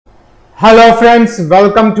Hello friends,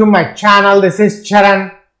 welcome to my channel. This is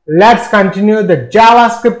Charan. Let's continue the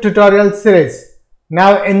JavaScript tutorial series.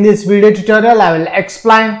 Now in this video tutorial I will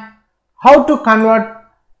explain how to convert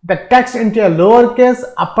the text into a lowercase,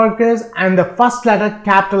 uppercase and the first letter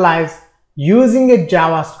capitalized using a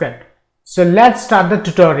JavaScript. So let's start the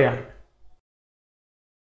tutorial.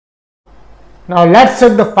 Now let's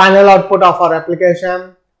check the final output of our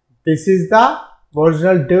application. This is the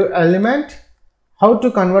original div element. How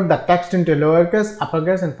to convert the text into lowercase,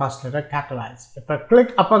 uppercase and first letter capitalized. If I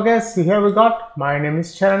click uppercase, here we got my name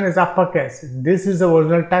is Charan is uppercase. This is the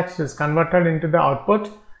original text is converted into the output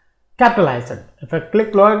capitalized. If I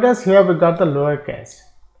click lowercase, here we got the lowercase.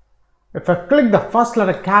 If I click the first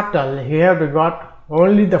letter capital, here we got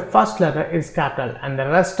only the first letter is capital and the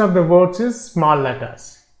rest of the words is small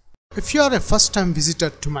letters. If you are a first time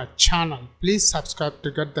visitor to my channel, please subscribe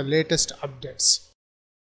to get the latest updates.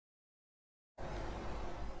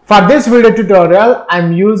 For this video tutorial, I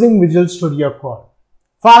am using Visual Studio Code.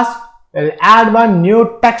 First, we'll add one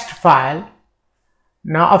new text file.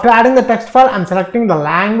 Now, after adding the text file, I am selecting the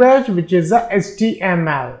language which is the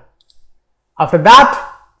HTML. After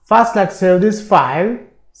that, first let's save this file.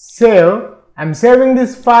 Save. I am saving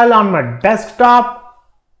this file on my desktop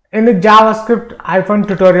in the JavaScript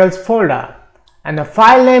 -tutorials folder. And the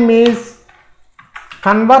file name is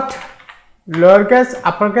convert lowercase,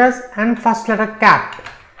 uppercase and first letter cap.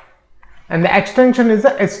 And the extension is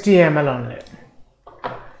the HTML only.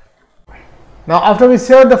 Now after we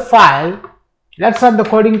save the file, let's start the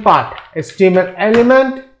coding part. HTML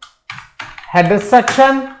element, header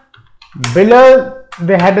section, below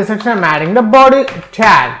the header section I am adding the body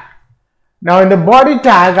tag. Now in the body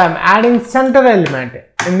tag I am adding center element.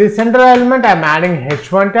 In the center element I am adding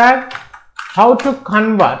h1 tag. How to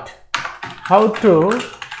convert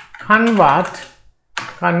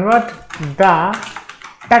the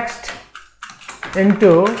text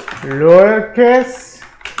into lowercase,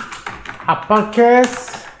 uppercase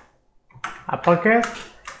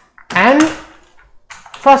and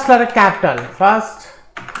first letter capital, first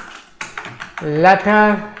letter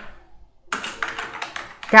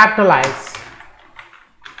capitalized.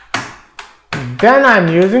 Then I am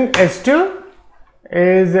using h2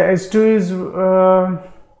 is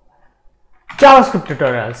JavaScript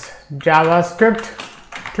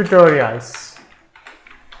tutorials.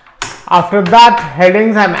 After that,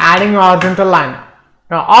 headings I am adding horizontal line.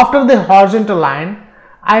 Now after the horizontal line,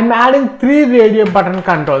 I am adding 3 radio button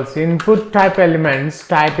controls. Input type elements,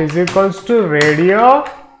 type is equals to radio.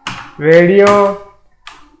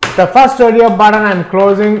 The first radio button I am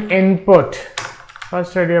closing input.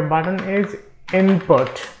 First radio button is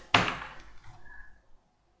input.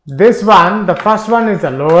 This one, the first one is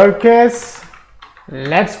the lowercase.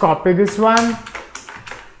 Let's copy this one.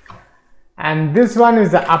 And this one is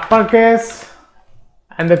the uppercase,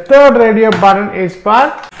 and the third radio button is for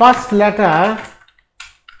first letter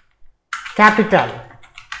capital.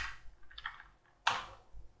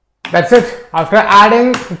 That's it. After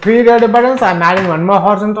adding 3 radio buttons, I am adding one more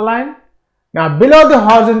horizontal line. Now below the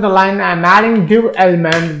horizontal line, I am adding div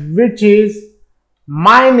element which is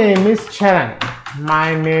my name is Charan.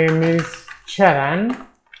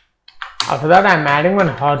 After that, I am adding one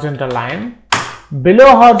horizontal line. Below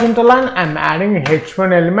horizontal line, I am adding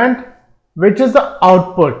h1 element which is the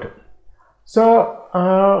output. So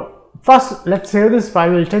first let's save this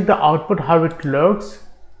file. We'll check the output how it looks.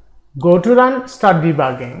 Go to run, start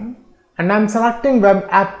debugging, and I'm selecting web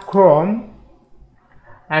app Chrome,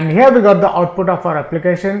 and here we got the output of our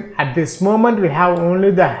application. At this moment we have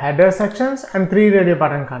only the header sections and 3 radio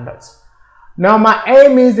button controls. Now my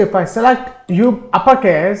aim is if I select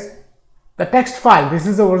uppercase, the text file, this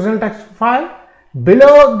is the original text file.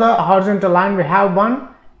 Below the horizontal line we have one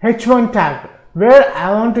h1 tag where I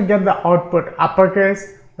want to get the output uppercase.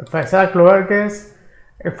 If I select lowercase,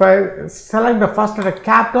 if I select the first letter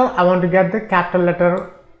capital, I want to get the capital letter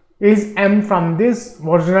is M from this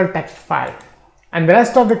original text file, and the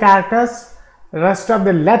rest of the characters, the rest of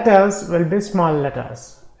the letters will be small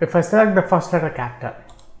letters if I select the first letter capital.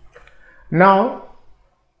 Now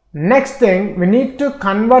next thing, we need to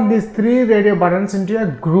convert these 3 radio buttons into a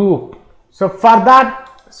group. So for that,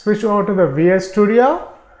 switch over to the VS Studio.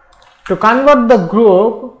 To convert the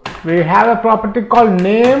group, we have a property called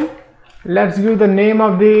name. Let's give the name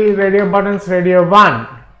of the radio buttons radio 1.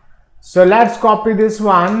 So let's copy this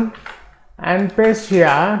one and paste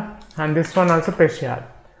here, and this one also paste here.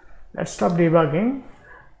 Let's stop debugging.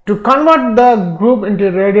 To convert the group into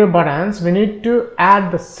radio buttons, we need to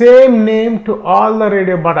add the same name to all the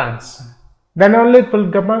radio buttons. Then only it will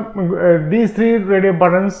come these 3 radio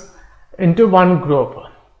buttons into one group.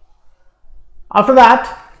 After that,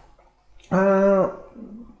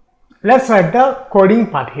 let's write the coding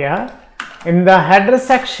part here. In the header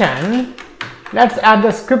section, let's add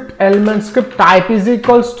the script element. Script type is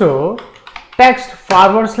equals to text /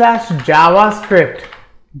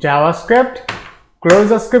 JavaScript, close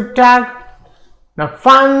the script tag. Now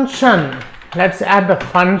function, let's add the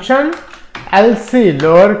function LC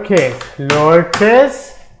lowercase.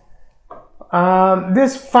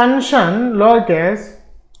 This function lowercase,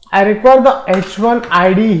 I require the h1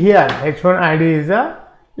 ID here. H1 ID is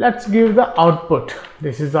let's give the output.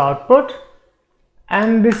 This is the output,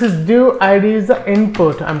 and this is div ID is the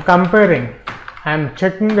input. I'm comparing, I'm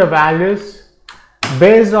checking the values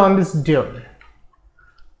based on this div.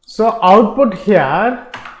 So output here,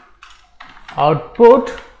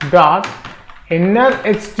 output dot inner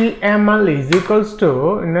HTML is equals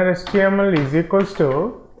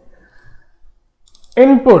to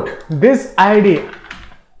input, this ID,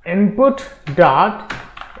 input dot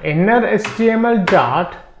inner HTML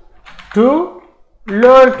dot to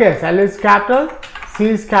lowercase, L is capital, C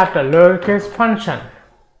is capital, lowercase function.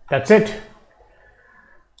 That's it.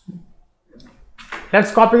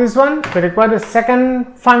 Let's copy this one. We require the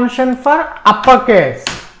second function for uppercase,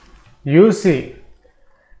 UC.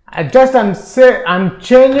 I'm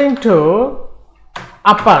changing to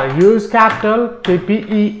upper, use capital,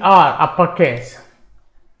 PPER, uppercase.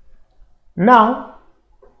 Now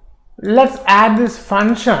let's add these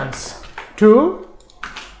functions to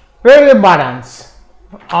radio buttons.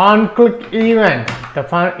 On click event, the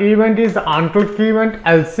event is the on click event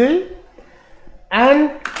LC,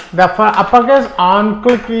 and the for uppercase on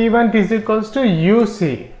click event is equals to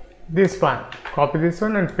UC. This one, copy this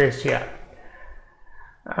one and paste here.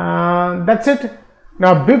 That's it.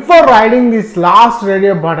 Now before writing this last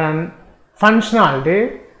radio button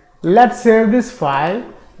functionality, let's save this file.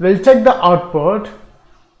 We'll check the output.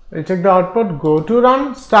 Go to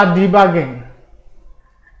run, start debugging,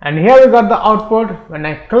 and here we got the output. When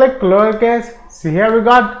I click lowercase, see here we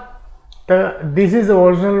got this is the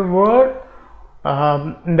original word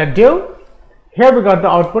in the div. Here we got the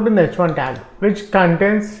output in the h1 tag, which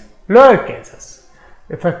contains lowercases.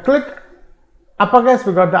 If I click uppercase,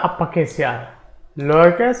 we got the uppercase here,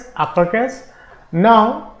 lowercase, uppercase.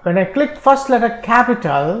 Now when I click first letter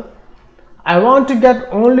capital, I want to get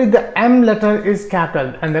only the M letter is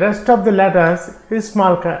capital and the rest of the letters is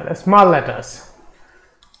small letters.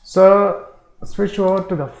 So switch over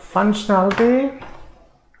to the functionality.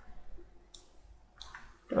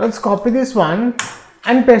 Let's copy this one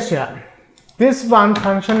and paste here. This one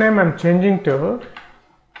function name I'm changing to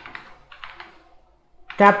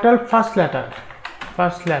capital first letter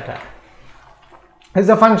is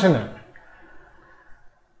a function name.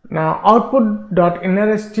 Now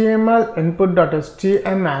output.innerHTML,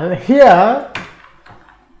 input.html. Here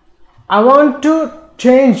I want to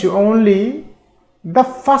change only the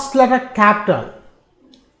first letter capital.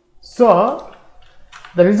 So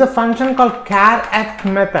there is a function called char at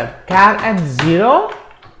method, char at 0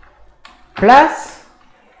 plus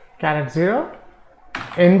char at 0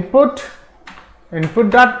 input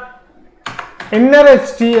dot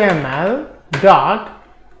innerHTML dot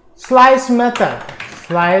slice method,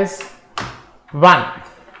 slice 1.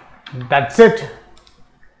 That's it.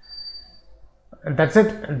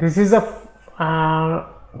 This is a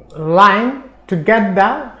line to get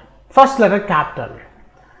the first letter capital.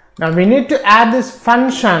 Now we need to add this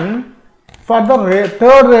function for the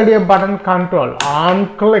third radio button control.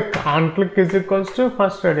 On click is equals to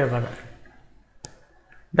first radio button.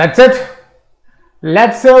 That's it.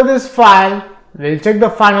 Let's save this file. We'll check the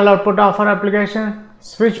final output of our application.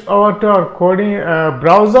 Switch over to our coding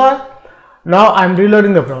browser. Now I'm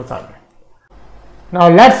reloading the browser. Now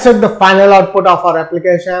let's check the final output of our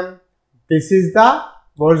application. This is the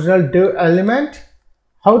original div element.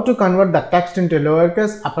 How to convert the text into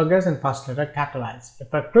lowercase, uppercase and first letter capitalized.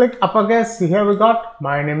 If I click uppercase, see here we got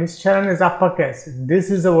my name is Charan is uppercase.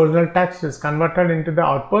 This is the original text is converted into the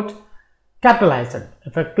output capitalized.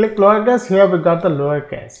 If I click lowercase, here we got the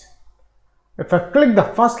lowercase. If I click the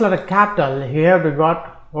first letter capital, here we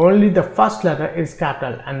got only the first letter is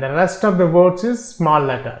capital and the rest of the words is small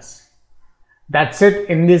letters. That's it.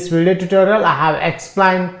 In this video tutorial, I have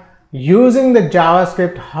explained using the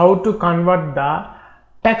JavaScript how to convert the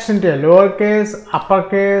text into a lowercase,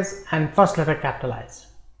 uppercase and first letter capitalized.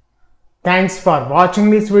 Thanks for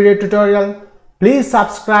watching this video tutorial. Please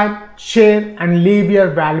subscribe, share and leave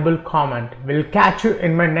your valuable comment. We'll catch you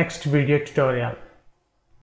in my next video tutorial.